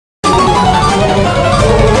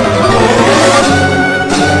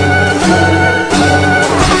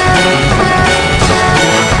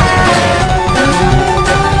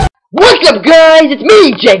up, guys? It's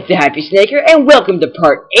me, Jake the Happy Snaker, and welcome to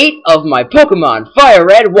part 8 of my Pokemon Fire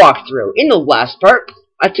Red walkthrough. In the last part,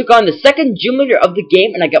 I took on the second gym leader of the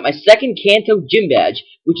game, and I got my second Kanto gym badge,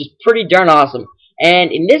 which is pretty darn awesome.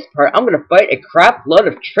 And in this part, I'm gonna fight a crap load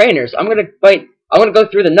of trainers. I'm gonna go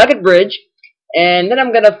through the Nugget Bridge, and then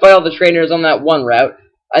I'm gonna fight all the trainers on that one route.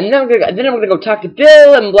 And then I'm gonna go talk to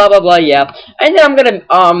Bill and blah blah blah, yeah. And then I'm gonna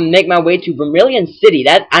make my way to Vermilion City.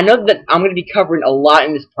 I know that I'm gonna be covering a lot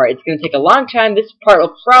in this part. It's gonna take a long time. This part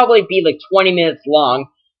will probably be like 20 minutes long.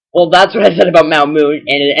 Well, that's what I said about Mount Moon,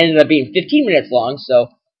 and it ended up being 15 minutes long. So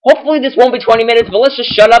hopefully this won't be 20 minutes. But let's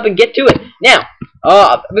just shut up and get to it. Now,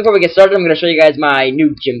 before we get started, I'm gonna show you guys my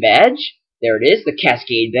new gym badge. There it is, the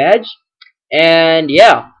Cascade badge. And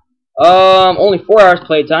yeah, only 4 hours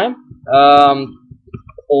playtime.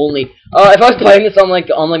 If I was playing this on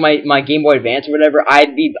my Game Boy Advance or whatever,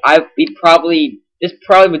 this probably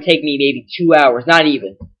would take me maybe 2 hours, not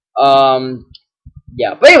even.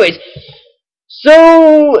 Yeah. But anyways,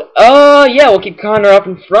 so yeah, we'll keep Connor up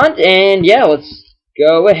in front, and yeah, let's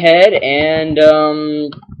go ahead and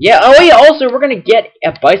yeah. Oh yeah. Also, we're gonna get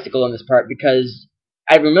a bicycle in this part because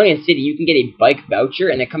at Vermilion City, you can get a bike voucher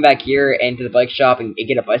and then come back here and to the bike shop and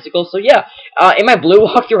get a bicycle. So yeah, in my blue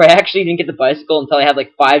walkthrough, I actually didn't get the bicycle until I had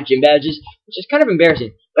like 5 gym badges, which is kind of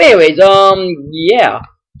embarrassing. But anyways, yeah.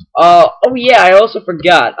 Oh yeah, I also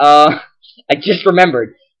forgot. I just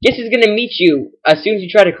remembered. Guess who's gonna meet you as soon as you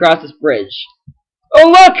try to cross this bridge? Oh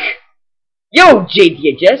look! Yo,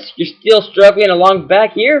 JDHS, you're still struggling along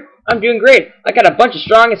back here? I'm doing great. I got a bunch of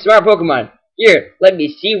strong and smart Pokemon. Here, let me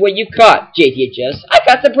see what you caught, JTHS. I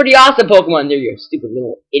got some pretty awesome Pokemon there, you stupid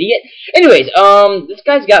little idiot. Anyways, this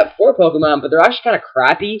guy's got 4 Pokemon, but they're actually kind of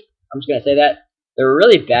crappy. I'm just gonna say that. They're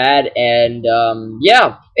really bad, and,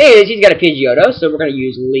 yeah. Anyways, he's got a Pidgeotto, so we're gonna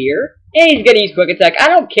use Leer. And he's gonna use Quick Attack. I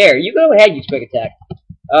don't care. You go ahead, use Quick Attack.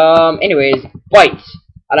 Anyways, Bite.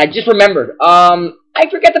 And I just remembered. I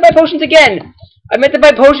forgot to buy potions again. I meant to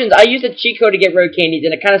buy potions. I used a cheat code to get road candies,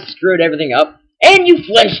 and it kind of screwed everything up. And you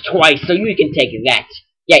flinched twice, so you can take that.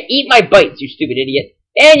 Yeah, eat my bites, you stupid idiot.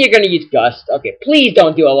 And you're gonna use Gust. Okay, please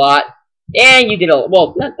don't do a lot. And you did a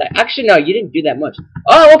well, not that. Actually, no, you didn't do that much.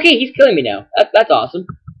 Oh, okay, he's killing me now. That's awesome.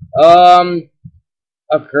 Alright,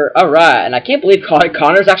 and I can't believe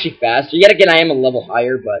Connor's actually faster. Yet again, I am a level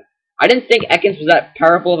higher, but I didn't think Ekans was that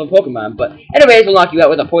powerful of a Pokemon. But anyways, we'll knock you out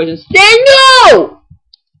with a Poison Sting. No!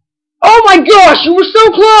 Oh my gosh, you were so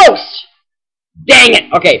close! Dang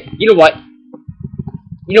it! Okay, you know what?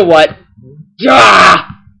 You know what?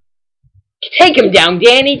 Ah! Take him down,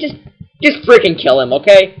 Danny. Just freaking kill him,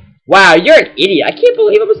 okay? Wow, you're an idiot. I can't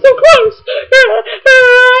believe I was so close.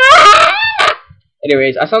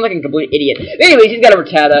 Anyways, I sound like a complete idiot. Anyways, he's got a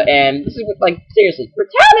Rattata, and this is like seriously,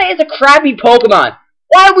 Rattata is a crappy Pokemon.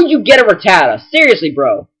 Why would you get a Rattata? Seriously,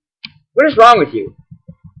 bro. What is wrong with you?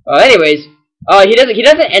 Anyways, he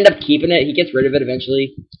doesn't end up keeping it. He gets rid of it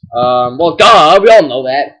eventually. Well, duh, we all know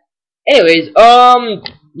that. Anyways,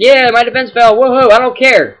 yeah, my defense fell. Whoa, I don't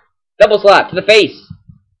care. Double slap to the face.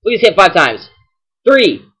 Please hit 5 times.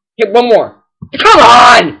 3. Hit 1 more. Come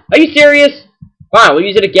on! Are you serious? Fine, we'll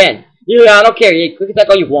use it again. Yeah, I don't care. You quick attack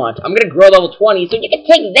all you want. I'm gonna grow level 20, so you can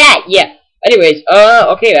take that. Yeah. Anyways,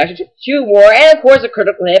 okay, I actually took 2 more, and of course a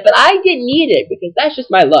critical hit, but I didn't need it because that's just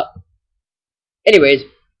my luck. Anyways,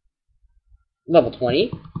 level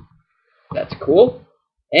 20. That's cool.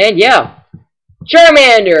 And yeah.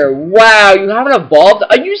 Charmander! Wow, you haven't evolved?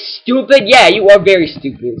 Are you stupid? Yeah, you are very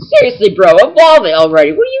stupid. Seriously, bro, evolve it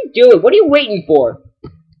already. What are you doing? What are you waiting for?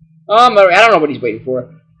 I don't know what he's waiting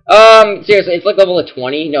for. Seriously, it's like level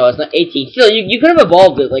 20. No, it's not 18. Still, you could have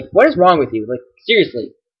evolved it. Like, what is wrong with you? Like,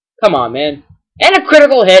 seriously. Come on, man. And a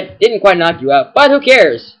critical hit. Didn't quite knock you out, but who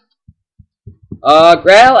cares?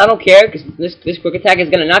 Growl, I don't care, because this quick attack is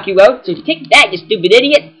gonna knock you out. So you take that, you stupid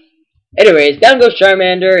idiot. Anyways, down goes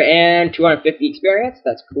Charmander, and 250 experience,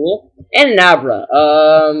 that's cool. And an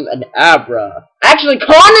Abra, Actually,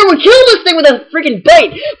 Connor would kill this thing with a freaking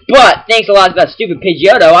bite! But, thanks a lot to that stupid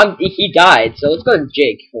Pidgeotto, he died, so let's go to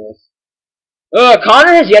Jake first.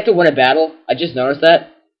 Connor has yet to win a battle, I just noticed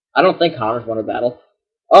that. I don't think Connor's won a battle.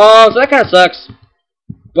 So that kinda sucks.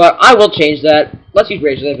 But I will change that. Let's use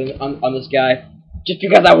Rage Live on this guy, just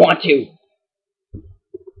because I want to.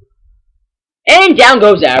 And down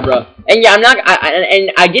goes Abra. And yeah,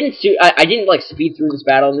 I didn't like speed through this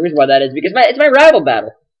battle, and the reason why that is because it's my rival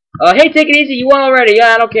battle. Hey, take it easy, you won already.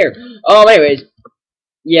 Yeah, I don't care. Anyways,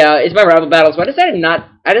 yeah, it's my rival battle, so I decided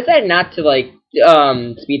not to like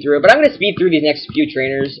speed through it, but I'm gonna speed through these next few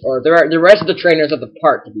trainers, or the rest of the trainers of the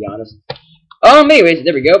part, to be honest. Anyways,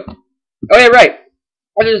 there we go. Oh yeah, right.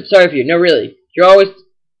 I'm just sorry for you. No, really, you're always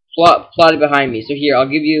plotted behind me. So here, I'll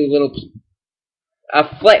give you a little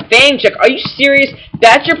fame check. Are you serious?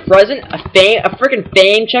 That's your present? A freaking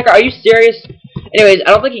fame checker? Are you serious? Anyways,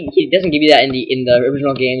 I don't think he doesn't give you that in the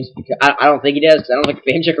original games. Because I don't think he does. Cause I don't think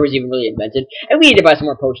fame checker was even really invented. And we need to buy some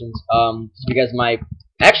more potions. Just because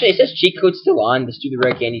actually it says cheat code's still on. Let's do the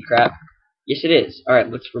red candy crap. Yes, it is. All right,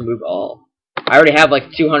 let's remove all. I already have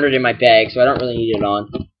like 200 in my bag, so I don't really need it on.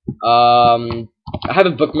 I have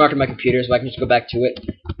a bookmark in my computer, so I can just go back to it.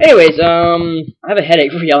 Anyways, I have a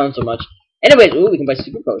headache for yelling so much. Anyways, ooh, we can buy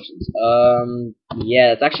super potions. Yeah,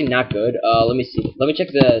 that's actually not good. Let me see. Let me check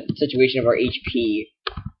the situation of our HP.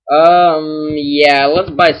 Yeah, let's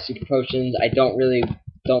buy super potions. I don't really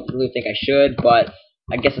think I should, but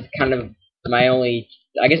I guess it's kind of my only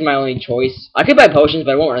choice. I could buy potions,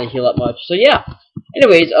 but I won't really heal up much. So yeah.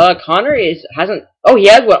 Anyways, Connor hasn't. Oh, he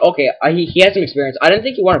has what? Okay, he has some experience. I didn't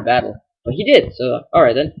think he wanted battle, but he did. So all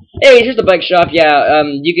right then. Anyways, here's the bike shop. Yeah,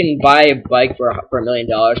 you can buy a bike for $1 million,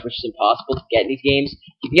 which is impossible to get in these games.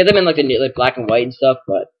 You can get them in like the black and white and stuff,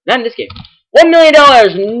 but not in this game. $1 million,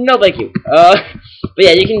 no thank you. But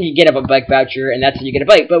yeah, you can get a bike voucher, and that's how you get a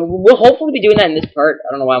bike. But we'll hopefully be doing that in this part.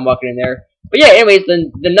 I don't know why I'm walking in there. But yeah, anyways,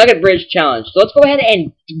 the Nugget Bridge Challenge. So let's go ahead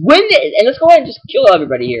and win it, and let's go ahead and just kill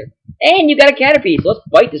everybody here. And you got a Caterpie, so let's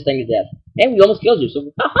bite this thing to death. And we almost killed you,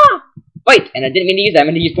 so haha! Bite! And I didn't mean to use that, I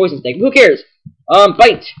meant to use Poison Sting. Who cares?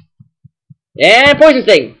 Bite. And Poison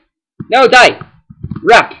Sting. No, die.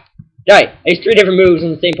 Wrap. Die. I used 3 different moves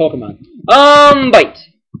on the same Pokemon. Bite.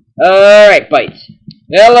 Alright, bite.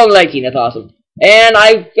 Hello, Lighting, that's awesome. And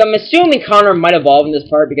I'm assuming Connor might evolve in this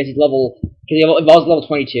part because he evolves level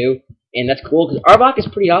 22. And that's cool, because Arbok is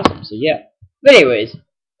pretty awesome, so yeah. But anyways,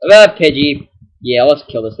 about Pidgey. Yeah, let's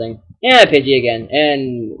kill this thing. Yeah, Pidgey again.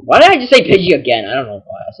 And why did I just say Pidgey again? I don't know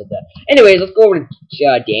why I said that. Anyways, let's go over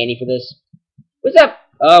to Danny for this. What's up?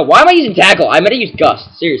 Why am I using Tackle? I meant to use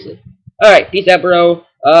Gust, seriously. Alright, peace out, bro.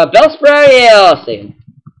 Bellsprout, yeah, I'll stay in.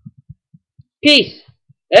 Peace.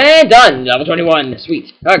 And done. Level 21.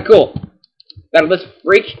 Sweet. Alright, cool. Battleless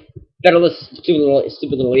freak. Battleless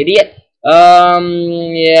stupid little idiot.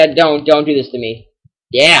 Yeah, don't do this to me.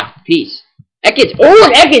 Yeah, peace. Ekans. Oh,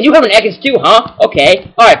 an Ekans. You have an Ekans too, huh?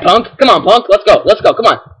 Okay. All right, Punk. Come on, Punk. Let's go. Let's go. Come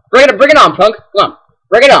on. Bring it on, Punk. Come on.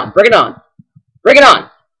 Bring it on. Bring it on. Bring it on.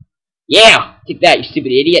 Yeah. Take that, you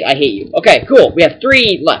stupid idiot. I hate you. Okay, cool. We have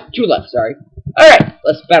 3 left. 2 left. Sorry. All right.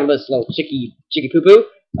 Let's battle this little chicky poo poo.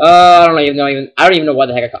 I don't even know why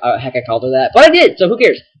the heck I called her that, but I did. So who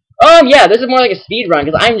cares? Yeah, this is more like a speed run,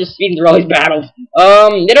 because I'm just speeding through all these battles.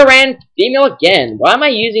 Nidoran, female again. Why am I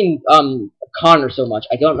using, Connor so much?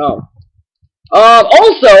 I don't know.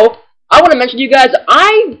 Also, I want to mention to you guys,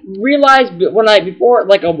 I realized before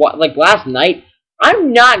last night,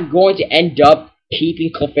 I'm not going to end up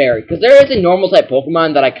keeping Clefairy, because there is a normal type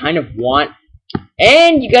Pokemon that I kind of want,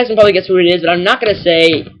 and you guys can probably guess who it is, but I'm not going to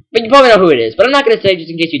say, but you probably know who it is, but I'm not going to say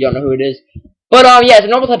just in case you don't know who it is. But, yeah, it's a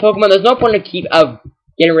normal type Pokemon. There's no point to keep,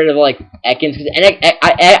 getting rid of, like, Ekans, because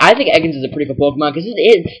I think Ekans is a pretty cool Pokemon, because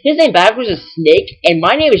his name backwards is Snake, and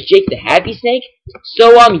my name is Jake the Happy Snake,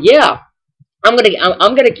 so, yeah, I'm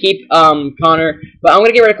gonna keep, Connor, but I'm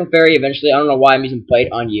gonna get rid of Clefairy eventually. I don't know why I'm using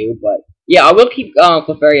Bite on you, but, yeah, I will keep,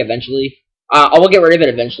 Clefairy eventually. I will get rid of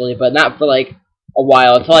it eventually, but not for, like, a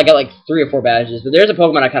while, until I get, like, 3 or 4 badges, but there's a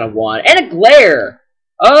Pokemon I kind of want, and a Glare!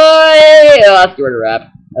 Oh, yeah, let's get rid of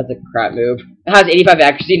Wrap. That's a crap move. It has 85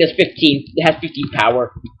 accuracy and it has 15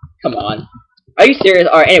 power. Come on. Are you serious?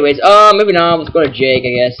 Alright, anyways, moving on. Let's go to Jake,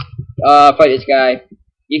 I guess. Fight this guy.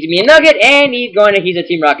 He's gonna be a Nugget, and he's a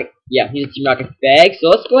Team Rocket. Yeah, he's a Team Rocket bag, so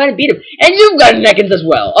let's go ahead and beat him. And you've got Ekans as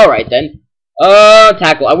well. Alright, then.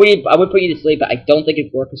 Tackle. I would put you to sleep, but I don't think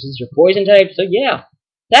it'd work because this is your poison type, so yeah.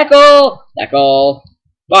 Tackle! Tackle.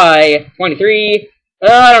 Bye. 23.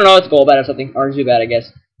 I don't know, it's Golbat or something. Or Zubat, I guess.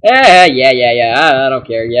 Yeah, I don't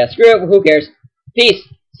care. Yeah, screw it, who cares? Peace.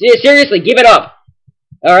 Seriously, give it up.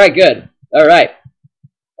 Alright, good. Alright.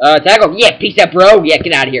 Tackle. Yeah, peace out, bro. Yeah,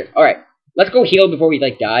 get out of here. Alright. Let's go heal before we,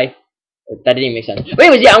 like, die. That didn't even make sense. But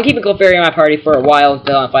anyways, yeah, I'm keeping Clefairy in my party for a while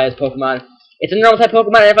until I find this Pokemon. It's a normal type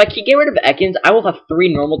Pokemon, and if I get rid of Ekans, I will have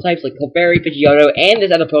 3 normal types, like Clefairy, Pidgeotto, and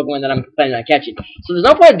this other Pokemon that I'm planning on catching. So there's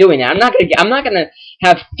no point in doing that. I'm not gonna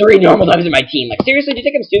have 3 normal types in my team. Like, seriously, do you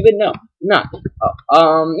think I'm stupid? No, I'm not.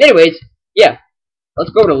 Anyways, yeah.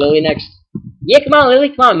 Let's go to Lily next. Yeah, come on, Lily,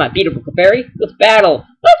 come on, my beautiful Clefairy. Let's battle.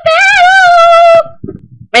 Let's battle!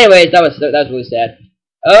 Anyways, that was really sad.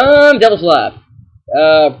 Devil Slap.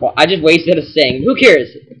 I just wasted a Sing. Who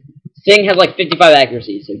cares? Sing has like 55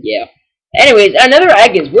 accuracy, so yeah. Anyways, another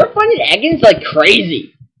Ekans. We're finding Ekans like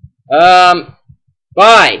crazy.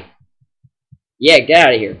 Bye. Yeah, get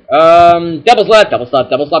out of here. Double slap to the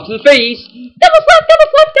face. Double slap to the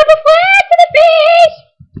face.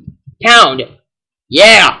 Pound.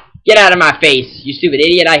 Yeah, get out of my face, you stupid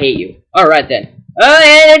idiot. I hate you. Alright then.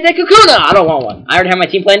 And it's a Kakuna. I don't want one. I already have my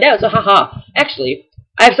team planned out, so haha. Actually,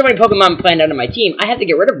 I have so many Pokemon planned out on my team, I have to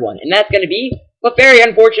get rid of one, and that's gonna be Clefairy,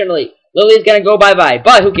 unfortunately. Lily's gonna go bye-bye,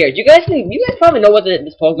 but who cares? You guys probably know what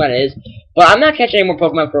this Pokemon is, but I'm not catching any more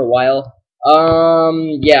Pokemon for a while.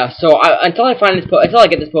 Yeah, so until I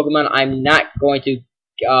get this Pokemon, I'm not going to,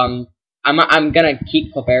 I'm gonna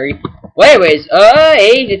keep Clefairy. Well, anyways,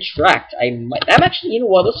 a Detract. I'm actually, you know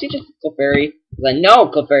what, let's see just Clefairy, because I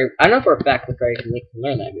know Clefairy, I know for a fact Clefairy can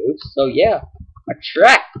learn that move, so yeah.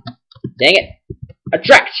 Attract. Dang it.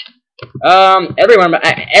 Attract.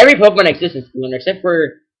 Every Pokemon exists in Splendor except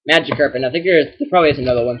for Magikarp, and I think there probably is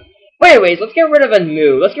another one. But anyways, let's get rid of a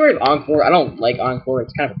move. Let's get rid of Encore. I don't like Encore.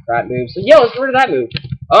 It's kind of a crap move. So yeah, let's get rid of that move.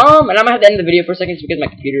 And I'm gonna have to end the video for a second because my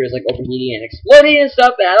computer is like overheating and exploding and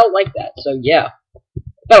stuff, and I don't like that. So yeah,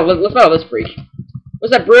 let's battle this freak.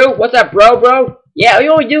 What's that, bro? What's that, bro? Yeah,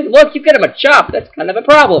 you look, you got him a chop. That's kind of a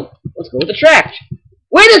problem. Let's go with Attract.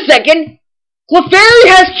 Wait a second. Clefairy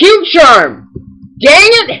has Cute Charm. Dang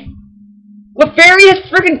it! Clefairy has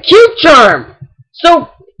freaking Cute Charm. So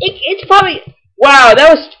it's probably wow.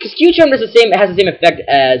 That was because Cute Charm has the same effect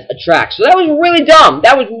as Attract. So that was really dumb.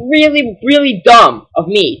 That was really dumb of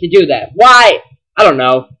me to do that. Why? I don't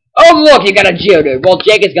know. Oh look, you got a Geodude. Well,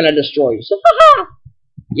 Jake is gonna destroy you. So haha.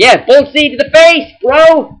 Yeah, Volt Seed to the face,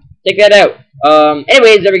 bro. Take that out.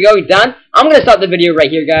 Anyways, there we go. We're done. I'm gonna stop the video right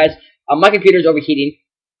here, guys. My computer's overheating,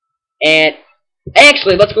 and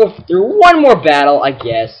actually, let's go through one more battle. I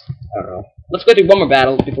guess. I don't know. Let's go through one more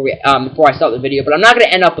battle before I start the video. But I'm not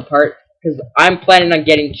gonna end off the part because I'm planning on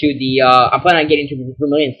getting to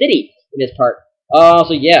Vermilion City in this part.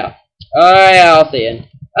 So yeah. Yeah, I'll say it.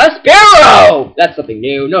 A Sparrow! That's something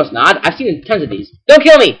new. No, it's not. I've seen tons of these. Don't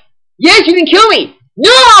kill me. Yes, you can kill me.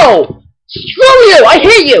 No! Screw you! I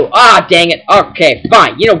hate you! Ah, dang it. Okay,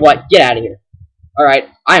 fine. You know what? Get out of here. Alright,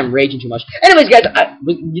 I am raging too much. Anyways, guys,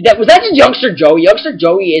 was that just Youngster Joey? Youngster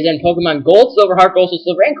Joey is in Pokemon Gold, Silver, Heart Gold, Soul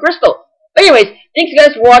Silver, and Crystal. Anyways, thanks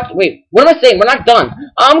guys for watching. Wait, what am I saying? We're not done.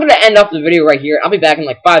 I'm gonna end off the video right here. I'll be back in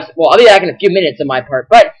like I'll be back in a few minutes on my part.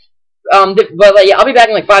 But yeah, I'll be back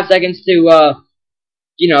in like 5 seconds to, cause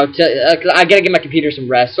I gotta give my computer some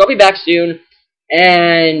rest. So I'll be back soon.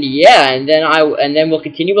 And yeah, and then we'll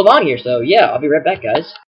continue along here. So yeah, I'll be right back,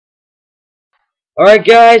 guys. Alright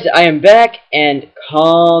guys, I am back and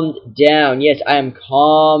calmed down. Yes, I am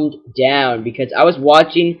calmed down because I was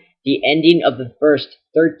watching the ending of the first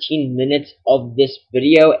 13 minutes of this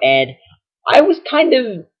video and I was kind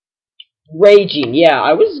of raging. Yeah,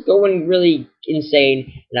 I was going really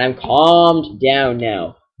insane and I'm calmed down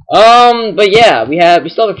now. But yeah, we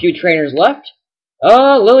still have a few trainers left.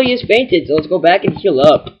 Lily is fainted, so let's go back and heal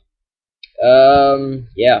up.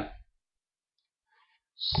 Yeah.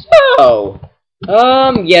 So,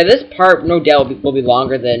 yeah, this part no doubt will be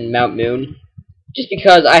longer than Mount Moon, just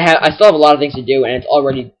because I still have a lot of things to do, and it's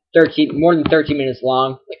already more than 13 minutes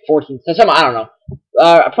long, like 14. So I don't know.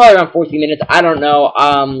 Probably around 14 minutes. I don't know.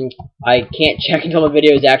 I can't check until the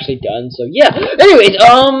video is actually done. So yeah. Anyways,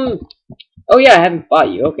 oh yeah, I haven't fought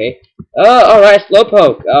you. Okay. Alright,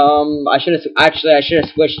 Slowpoke. I should have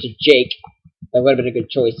switched to Jake. That would have been a good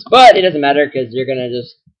choice, but it doesn't matter because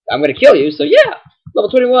I'm gonna kill you. So yeah. Level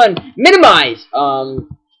 21. Minimize!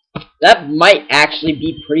 That might actually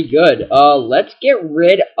be pretty good. Let's get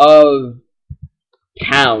rid of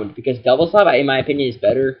Pound, because Double Slap, in my opinion, is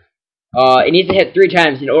better. It needs to hit 3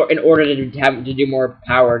 times in order to have more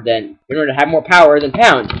power than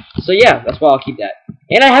Pound. So yeah, that's why I'll keep that.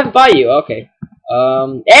 And I have a Bayou, okay.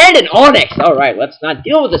 And an Onix! Alright, let's not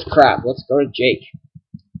deal with this crap. Let's go to Jake.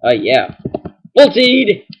 Yeah. Volt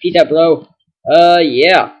Seed! Peace out, bro.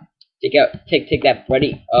 Yeah. Take that,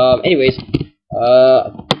 Bruddy. Anyways,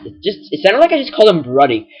 it sounded like I just called him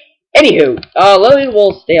Bruddy. Anywho, Lily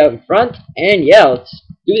will stay out in front, and yeah, let's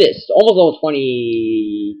do this. It's almost level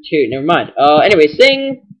 22. Never mind. Anyways,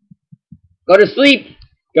 sing. Go to sleep.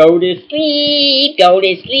 Go to sleep. Go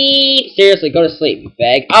to sleep. Seriously, go to sleep, you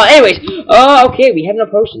fag. Anyways, okay, we have no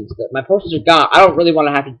potions. My potions are gone. I don't really want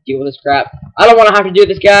to have to deal with this crap. I don't want to have to do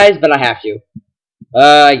this, guys, but I have to.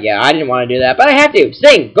 Yeah, I didn't want to do that, but I have to.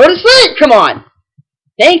 Sing! Go to sleep! Come on!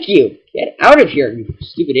 Thank you! Get out of here, you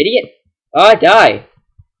stupid idiot. Die.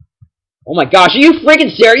 Oh my gosh, are you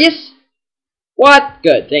freaking serious? What?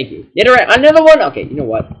 Good, thank you. Another one? Okay, you know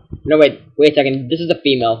what? No, wait a second. This is the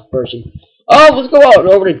female version. Let's go out and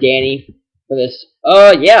over to Danny for this.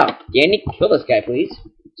 Yeah. Danny, kill this guy, please.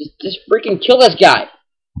 Just freaking kill this guy.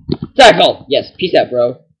 Tackle! Yes, peace out,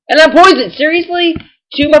 bro. And I'm poisoned! Seriously?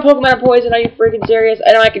 2 of my Pokemon are poisoned, are you freaking serious?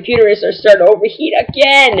 And my computer is starting to overheat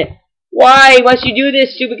again! Why must you do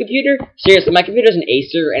this, stupid computer? Seriously, my computer's an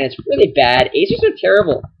Acer, and it's really bad. Acers are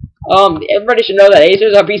terrible. Everybody should know that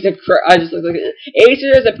Acer's a piece of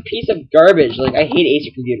Acer is a piece of garbage. Like, I hate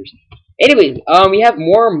Acer computers. Anyways, we have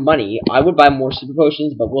more money. I would buy more super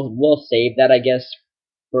potions, but we'll save that, I guess,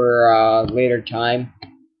 for later time.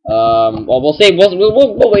 Well, we'll wait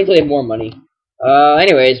until we have more money.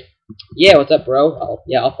 Anyways, yeah, what's up, bro?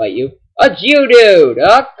 I'll fight you. A Geodude!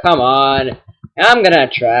 Oh, come on. I'm gonna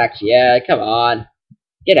attract. Yeah, come on.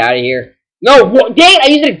 Get out of here. No, dang it, I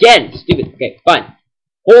used it again. Stupid. Okay, fine.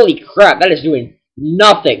 Holy crap, that is doing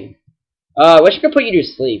nothing. Wish I could put you to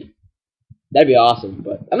sleep. That'd be awesome,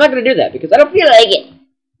 but I'm not gonna do that because I don't feel like it.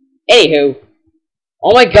 Anywho.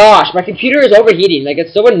 Oh my gosh, my computer is overheating. Like,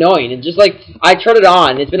 it's so annoying. It's just like, I turned it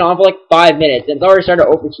on. It's been on for like 5 minutes, and it's already started to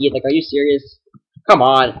overheat. Like, are you serious? Come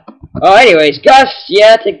on. Oh, anyways, Gus,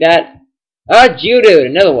 yeah, take that. Geodude,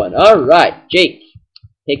 another one. Alright, Jake.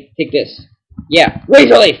 Take this. Yeah,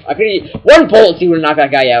 Razor Leaf! I could use one Bullet Seed would knock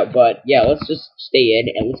that guy out, but yeah, let's just stay in,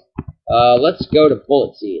 and let's go to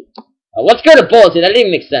Bullet Seed. Let's go to Bullet Seed, that didn't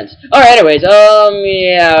even make sense. Alright, anyways,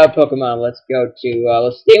 yeah, Pokemon, let's go to,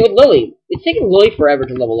 let's stay with Lily. It's taking Lily forever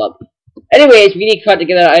to level up. Anyways, we need cut to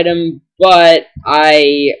get that item, but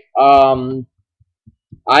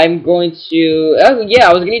I'm going to, yeah,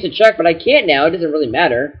 I was gonna use a check, but I can't now, it doesn't really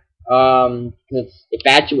matter. Because it's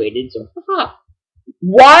infatuated, so, haha.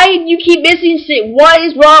 Why do you keep missing shit? What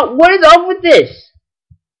is wrong? What is up with this?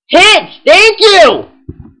 Hit! Thank you!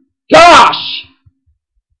 Gosh!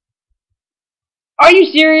 Are you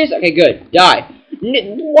serious? Okay, good. Die.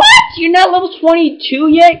 What? You're not level 22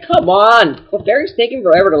 yet? Come on. Clefairy's taking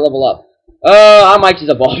forever to level up. I might just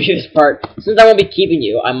evolve you this part. Since I won't be keeping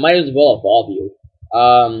you, I might as well evolve you.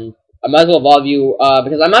 I might as well evolve you,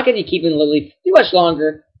 because I'm not going to be keeping Lily too much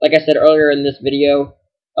longer, like I said earlier in this video.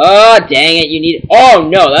 Oh, dang it, you need... Oh,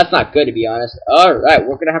 no, that's not good, to be honest. Alright,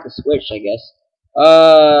 we're gonna have to switch, I guess.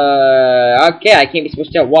 Okay, I can't be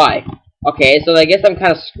switched out. Why? Okay, so I guess I'm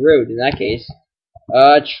kind of screwed in that case.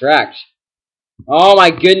 Tracked. Oh, my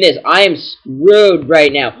goodness, I am screwed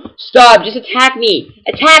right now. Stop, just attack me!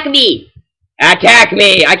 Attack me! Attack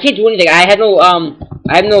me! I can't do anything. I have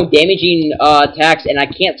no damaging, attacks, and I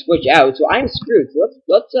can't switch out, so I'm screwed. So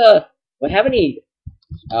let's do I have any,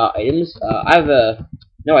 items? I have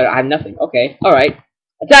no, I have nothing. Okay, alright.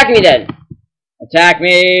 Attack me then! Attack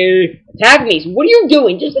me! Attack me! So what are you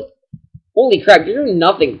doing? Just... Holy crap, you're doing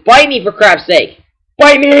nothing. Bite me, for crap's sake!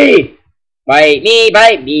 Bite me! Bite me,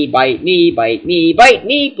 bite me, bite me, bite me, bite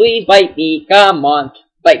me, please bite me. Come on.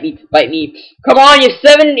 Bite me, bite me. Come on, you have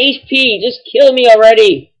 7 HP! Just kill me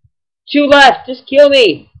already! 2 left! Just kill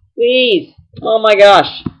me! Please! Oh my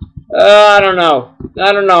gosh. I don't know.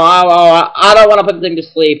 I don't know. I don't want to put the thing to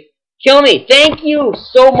sleep. Kill me! Thank you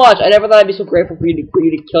so much! I never thought I'd be so grateful for you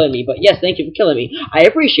to killing me, but yes, thank you for killing me. I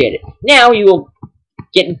appreciate it. Now you will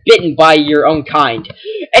get bitten by your own kind.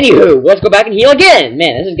 Anywho, let's go back and heal again!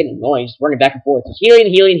 Man, this is getting annoying, just running back and forth. Just healing,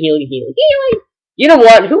 healing, healing, healing, healing! You know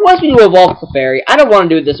what? Who wants me to evolve Clefairy? I don't want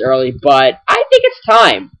to do it this early, but I think it's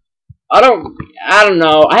time. I don't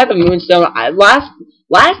know. I have a Moonstone. Last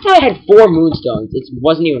time I had 4 Moonstones. It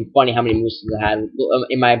wasn't even funny how many Moonstones I had.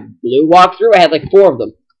 In my blue walkthrough, I had like 4 of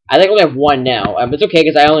them. I think I only have 1 now. It's okay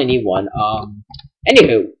because I only need 1.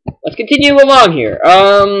 Anywho, let's continue along here.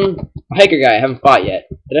 Hiker guy, I haven't fought yet.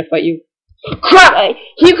 Did I fight you? Crap!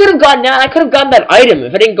 He could have gotten that. I could have gotten that item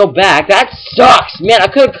if I didn't go back. That sucks, man. I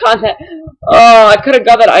could have gotten that. Oh, I could have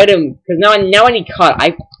got that item because now I need cut.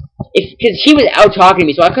 Because he was out talking to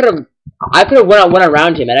me, so I could have went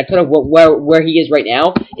around him and I could have went where he is right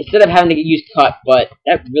now instead of having to use cut. But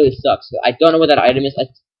that really sucks. I don't know what that item is.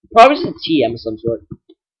 Probably just a TM of some sort.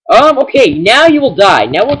 Okay, now you will die.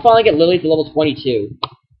 Now we'll finally get Lily to level 22.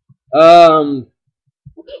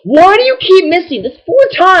 Why do you keep missing? This 4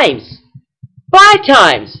 times! 5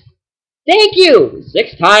 times! Thank you!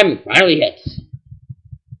 6th time finally hits.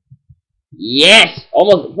 Yes!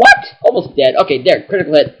 Almost, what? Almost dead. Okay, there,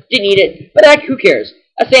 critical hit. Didn't need it, but who cares?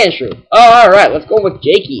 A Sandshrew. Oh, alright, let's go with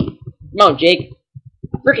Jakey. Come on, Jake.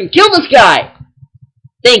 Freaking kill this guy!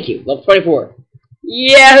 Thank you, level 24.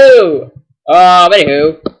 Yahoo!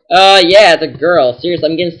 Anywho. Yeah, it's a girl. Seriously,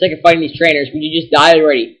 I'm getting sick of fighting these trainers. Would you just die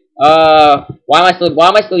already? Why am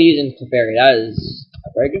I still using Clefairy? That is a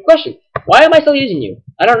very good question. Why am I still using you?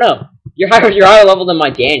 I don't know. You're higher level than my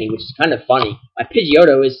Danny, which is kind of funny. My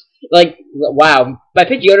Pidgeotto is like, wow. My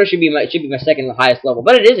Pidgeotto should be my 2nd highest level,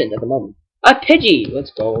 but it isn't at the moment. Pidgey.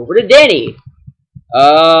 Let's go over to Danny.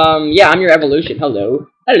 Yeah, I'm your evolution. Hello,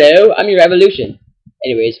 I'm your evolution.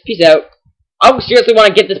 Anyways, peace out. I seriously want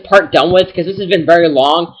to get this part done with, because this has been very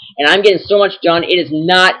long, and I'm getting so much done, it is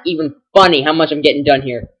not even funny how much I'm getting done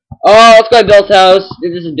here. Oh, let's go to Bill's house.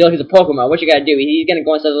 This is Bill, he's a Pokemon. What you gotta do? He's gonna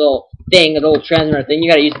go inside a little thing, a little transmitter thing.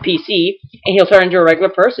 You gotta use the PC, and he'll turn into a regular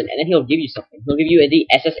person, and then he'll give you something. He'll give you the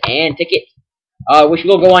SS Anne ticket, which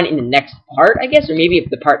will go on in the next part, I guess, or maybe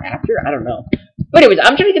the part after. I don't know. But anyways,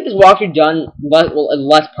 I'm trying to get this walkthrough done, in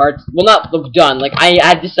less parts. Well, not done. Like,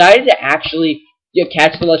 I've decided to actually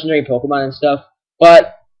catch the legendary Pokemon and stuff,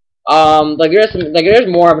 but like there's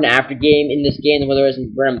more of an after game in this game than where there is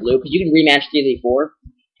in Red and Blue, because you can rematch the Elite Four.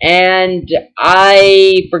 And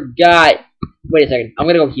I forgot. Wait a second. I'm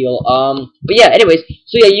gonna go heal. But yeah. Anyways,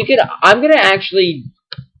 so yeah, you can. I'm gonna actually.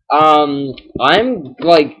 I'm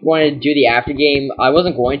like going to do the after game. I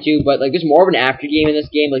wasn't going to, but like there's more of an after game in this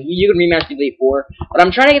game. Like you can rematch the Elite Four, but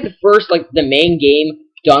I'm trying to get the first the main game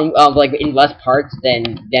done like in less parts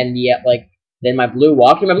than my blue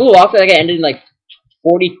walkthrough. My blue walkthrough, I think I ended in like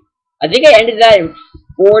 40. I think I ended that in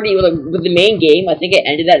 40 with the main game. I think I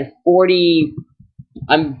ended that in 40.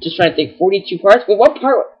 I'm just trying to think. 42 parts. But what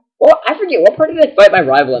part? Well, I forget. What part did I fight my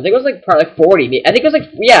rival? I think it was like part 40. I think it was like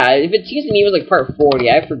if it seems to me it was like part 40.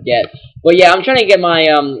 I forget. But yeah, I'm trying to get my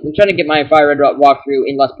Fire Red walkthrough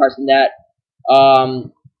in less parts than that.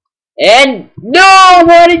 And no,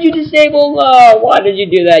 why did you disable? Why did you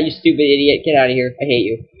do that? You stupid idiot! Get out of here! I hate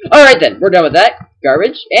you. All right then, we're done with that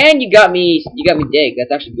garbage. And you got me dig.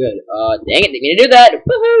 That's actually good. Dang it! Didn't mean to do that.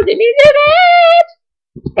 Woohoo! Didn't mean to do that.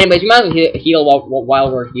 Anyways, we might as well heal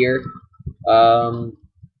while we're here.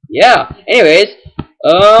 Yeah. Anyways,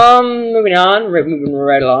 moving on, moving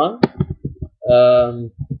right along.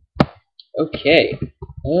 Okay.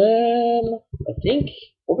 I think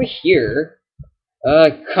over here.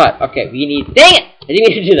 Cut. Okay, we need. Dang it! I didn't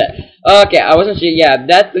mean to do that. Okay, I wasn't sure. Yeah,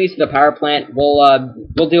 that leads to the power plant.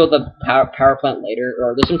 We'll deal with the power plant later.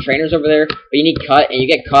 Or there's some trainers over there, but you need cut, and you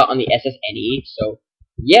get cut on the SSNE. So.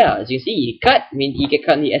 Yeah, as you can see, you get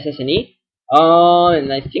cut in the SSNE.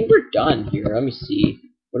 And I think we're done here. Let me see.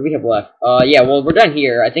 What do we have left? Yeah, well, we're done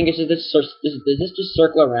here. I think it's just does this just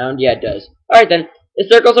circle around? Yeah, it does. Alright then.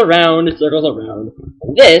 It circles around, it circles around.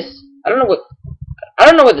 This, I don't know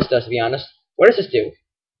what this does, to be honest. What does this do?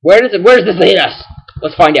 Where does this lead us?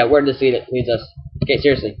 Let's find out where this leads us. Okay,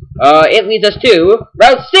 seriously. It leads us to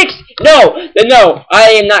Route 6! No,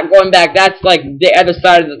 I am not going back. That's like the other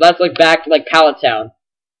side of that's like back to like Pallet Town.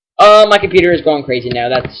 My computer is going crazy now.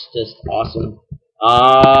 That's just awesome.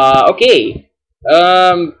 Okay.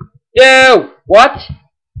 No! What?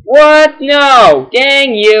 What? No!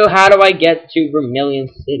 Dang you! How do I get to Vermilion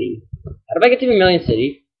City? How do I get to Vermilion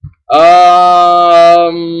City?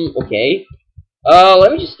 Okay.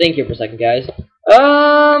 Let me just think here for a second, guys.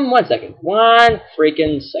 1 second. 1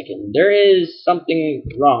 freaking second. There is something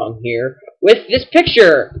wrong here with this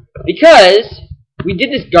picture. Because we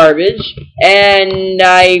did this garbage, and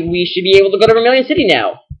we should be able to go to Vermilion City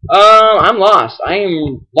now. I'm lost. I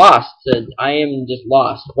am lost. I am just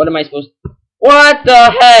lost. What am I supposed to... What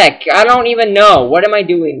the heck? I don't even know. What am I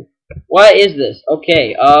doing? What is this?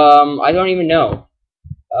 Okay, I don't even know.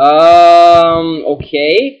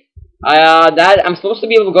 Okay. I'm supposed to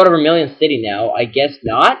be able to go to Vermilion City now. I guess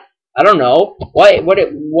not. I don't know. What?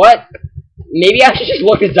 Maybe I should just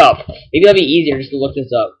look this up. Maybe that'd be easier just to look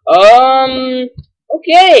this up.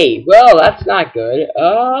 Okay. Well, that's not good.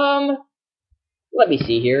 Let me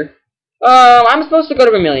see here. I'm supposed to go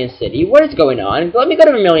to Vermilion City. What is going on? Let me go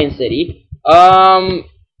to Vermilion City. 1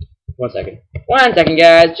 second. 1 second,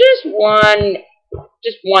 guys. Just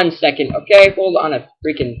one second, okay? Hold on a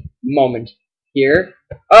freaking moment here.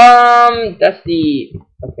 That's the...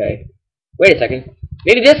 Okay. Wait a second.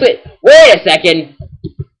 Maybe this way... Wait a second!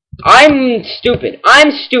 I'm stupid.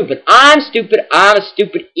 I'm stupid. I'm stupid. I'm a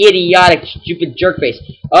stupid, idiotic, stupid jerkface.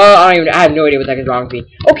 I have no idea what the heck is wrong with me.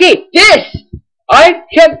 Okay, this! I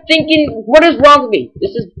kept thinking, what is wrong with me?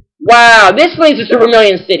 This is... Wow, this leads us to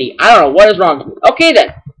Vermilion City. I don't know what is wrong with me. Okay,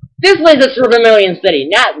 then. This leads us to Vermilion City.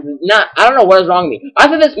 I don't know what is wrong with me. I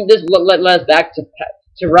thought this led us back to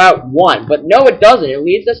Route 1, but no, it doesn't. It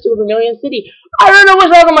leads us to Vermilion City. I don't know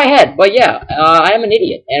what's wrong with my head, but yeah, I am an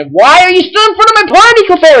idiot. And why are you still in front of my party,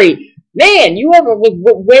 Clefairy? Man, you have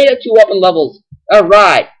way too up in levels.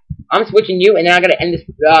 Alright. I'm switching you, and then I'm gonna end this.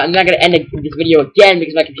 I'm not gonna end this video again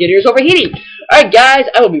because my computer is overheating. All right, guys,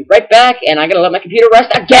 I will be right back, and I'm gonna let my computer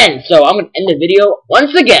rest again. So I'm gonna end the video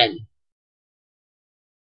once again.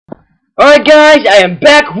 All right, guys, I am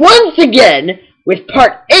back once again with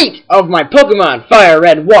part 8 of my Pokemon Fire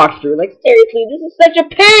Red walkthrough. Like seriously, this is such a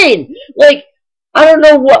pain. Like I don't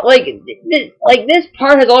know what. Like this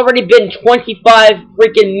part has already been 25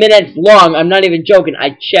 freaking minutes long. I'm not even joking.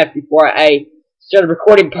 I checked before I started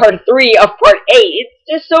recording part 3 of part 8.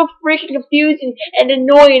 It's just so freaking confusing and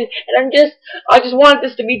annoying, and I just want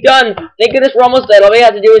this to be done. Thank goodness we're almost done. All we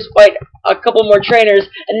have to do is fight a couple more trainers,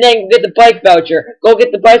 and then get the bike voucher, go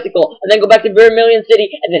get the bicycle, and then go back to Vermilion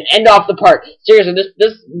City, and then end off the part. Seriously,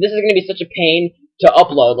 this is gonna be such a pain to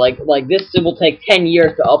upload. Like this will take 10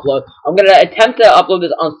 years to upload. I'm gonna attempt to upload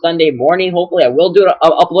this on Sunday morning. Hopefully, I will do it.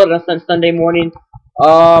 Upload it on Sunday morning.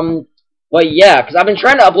 But yeah, because I've been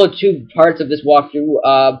trying to upload 2 parts of this walkthrough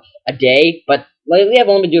a day, but lately I've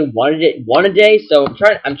only been doing one a day. So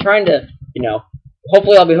I'm trying to, you know,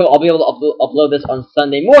 hopefully I'll be able to upload this on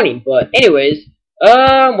Sunday morning. But anyways,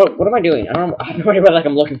 what am I doing? I don't know. I have no idea what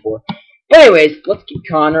I'm looking for. But anyways, let's get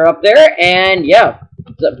Connor up there, and yeah.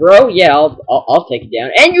 What's up, bro? Yeah, I'll take it down.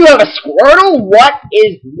 And you have a Squirtle? What?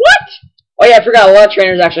 Oh yeah, I forgot. A lot of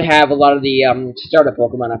trainers actually have a lot of the starter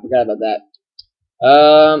Pokemon. I forgot about that.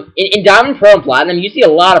 In Diamond, Pearl, and Platinum, you see a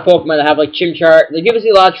lot of Pokemon that have like Chimchar. Like, you see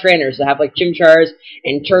a lot of trainers that have like Chimchars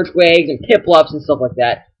and Turtwigs and Piplups and stuff like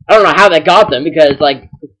that. I don't know how they got them, because like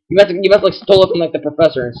you must like stole it from like the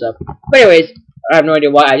professor and stuff. But anyways, I have no idea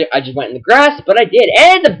why I just went in the grass, but I did.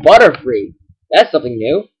 And it's a Butterfree. That's something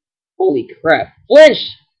new. Holy crap. Flinch!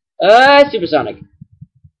 Supersonic.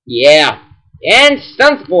 Yeah. And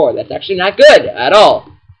Sunspore. That's actually not good at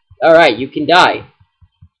all. Alright, you can die.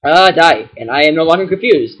 Die. And I am no longer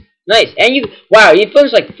confused. Nice. And wow, you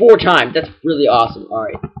flinched like 4 times. That's really awesome.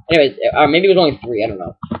 Alright. Anyways, maybe it was only 3. I don't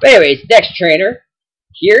know. But anyways, next trainer.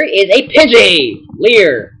 Here is a Pidgey.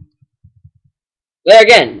 Leer. There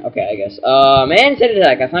again. Okay, I guess. And set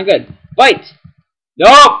attack. That's not good. Fight.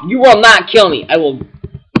 No! You will not kill me. I will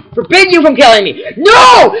forbid you from killing me!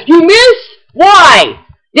 No! You missed? Why?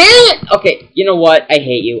 Dang it! Okay, you know what? I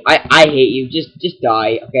hate you. I hate you. Just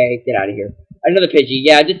die, okay? Get out of here. Another Pidgey.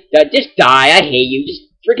 Yeah, just die. I hate you. Just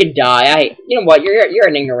freaking die. You know what? You're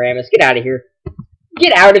an ignoramus. Get out of here.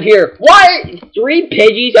 Get out of here. Why? 3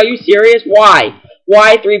 Pidgeys? Are you serious? Why?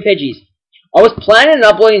 Why 3 Pidgeys? I was planning on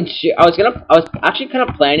uploading I was actually kind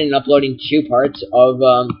of planning on uploading 2 parts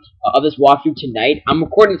of this walkthrough tonight. I'm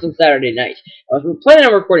recording this on Saturday night. I was planning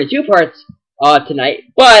on recording 2 parts tonight,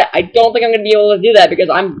 but I don't think I'm gonna be able to do that because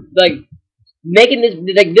I'm like making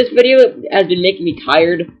this video has been making me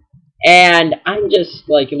tired, and I'm just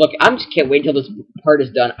like, look, I just can't wait until this part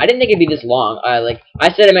is done. I didn't think it'd be this long.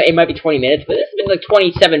 I said it might be 20 minutes, but it's been like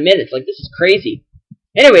 27 minutes. Like, this is crazy.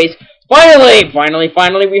 Anyways, finally,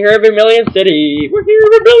 we're here in Vermilion City. We're here in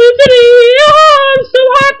Vermilion City. Oh, I'm so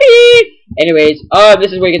happy. Anyways,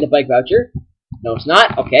 this is where you get the bike voucher. No, it's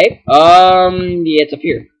not. Okay. Yeah, it's up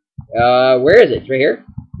here. Where is it? It's right here.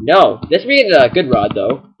 No, this would be a good rod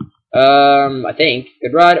though. I think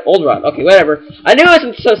good rod, old rod. Okay, whatever. I knew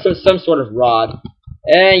it was some sort of rod.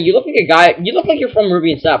 And you look like a guy. You look like you're from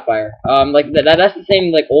Ruby and Sapphire. Like that's the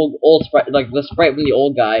same like old sprite, like the sprite from the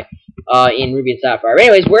old guy. In Ruby and Sapphire.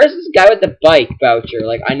 Anyways, where's this guy with the bike voucher?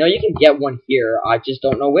 Like, I know you can get one here. I just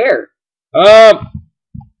don't know where.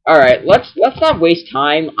 Alright, let's not waste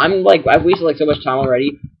time. I've wasted like so much time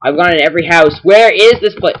already. I've gone in every house. Where is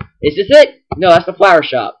this place? Is this it? No, that's the flower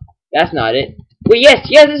shop. That's not it. Wait, yes,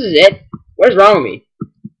 this is it. What is wrong with me?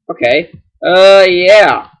 Okay.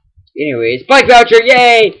 Yeah. Anyways, bike voucher,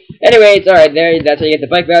 yay! Anyways, alright, that's how you get the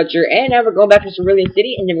bike voucher, and now we're going back to Cerulean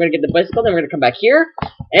City, and then we're gonna get the bicycle, then we're gonna come back here,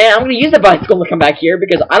 and I'm gonna use the bicycle to come back here,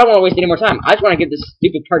 because I don't want to waste any more time. I just want to get this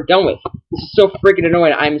stupid part done with. This is so freaking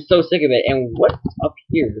annoying. I'm so sick of it. And what's up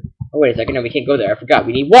here? Oh, wait a second. No, we can't go there. I forgot.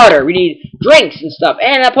 We need water. We need drinks and stuff,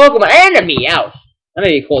 and a Pokemon, and a Meowth. That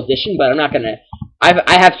may be a cool addition, but I'm not gonna...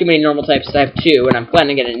 I have too many normal types. I have 2, and I'm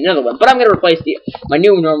planning on getting another one. But I'm gonna replace my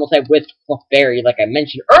new normal type with Clefairy, like I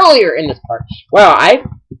mentioned earlier in this part. Wow, I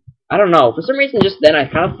don't know. For some reason, just then, I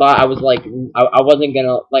kind of thought I was like, I wasn't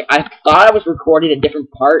gonna like. I thought I was recording a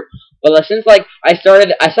different part, but since like I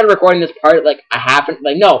started recording this part like I haven't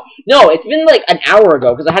like no, it's been like an hour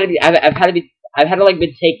ago because I've had to like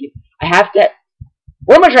been taking. I have to.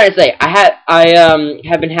 What am I trying to say? I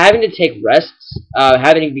have been having to take rests.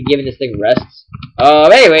 Having to be given this thing rests.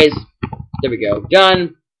 Anyways, there we go.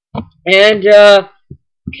 Done. And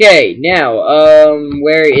okay, now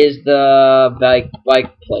where is the bike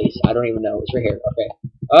place? I don't even know. It's right here.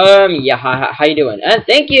 Okay. Yeah. How you doing?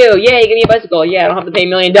 Thank you. Yeah, give me a bicycle. Yeah, I don't have to pay $1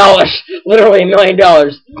 million. Literally $1 million.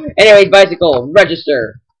 Anyways, bicycle.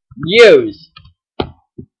 Register. Use.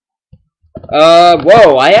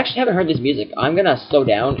 Whoa, I actually haven't heard this music. I'm gonna slow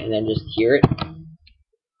down and then just hear it.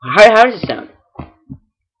 How does it sound?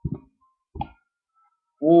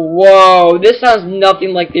 Whoa, this sounds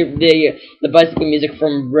nothing like the bicycle music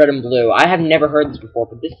from Red and Blue. I have never heard this before,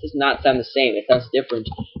 but this does not sound the same. It sounds different.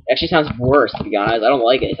 It actually sounds worse, to be honest. I don't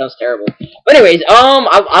like it. It sounds terrible. But anyways,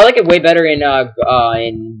 I like it way better in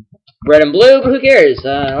Red and Blue, but who cares?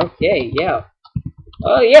 Okay, yeah.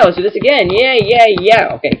 Oh yeah, let's do this again.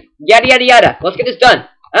 Yeah. Okay, yada yada yada. Let's get this done.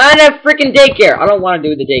 And a freaking daycare. I don't want to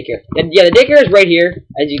do the daycare. Yeah, the daycare is right here,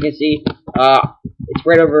 as you can see. It's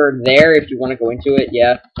right over there if you want to go into it.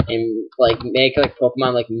 Yeah, and like make like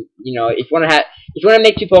Pokemon, like you know, if you want to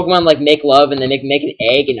make two Pokemon like make love and then make an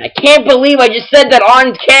egg. And I can't believe I just said that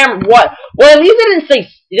on camera. What? Well, at least I didn't say.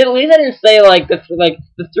 At least I didn't say like the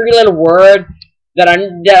three-letter word that I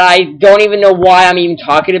don't even know why I'm even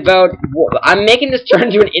talking about. I'm making this turn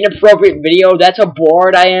into an inappropriate video. That's how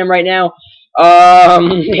bored I am right now.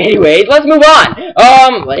 Anyways, let's move on.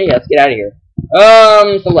 Hey, let's get out of here.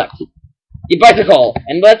 Select the bicycle,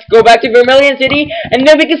 and let's go back to Vermilion City, and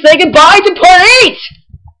then we can say goodbye to part 8.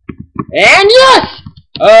 And yes,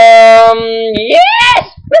 yes.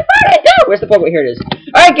 Where's the Pokemon? Here it is.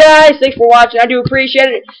 Alright, guys, thanks for watching. I do appreciate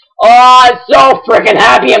it. Oh, I'm so freaking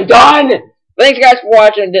happy I'm done. Thanks, guys, for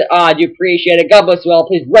watching. I do appreciate it. God bless you all.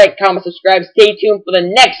 Please rate, comment, subscribe. Stay tuned for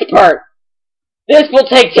the next part. This will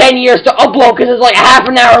take 10 years to upload because it's like half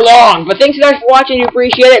an hour long. But thanks, guys, for watching. I do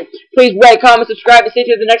appreciate it. Please rate, comment, subscribe, and stay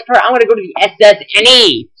tuned for the next part. I'm going to go to the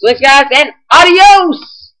SSNE. So thanks, guys, and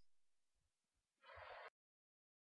adios!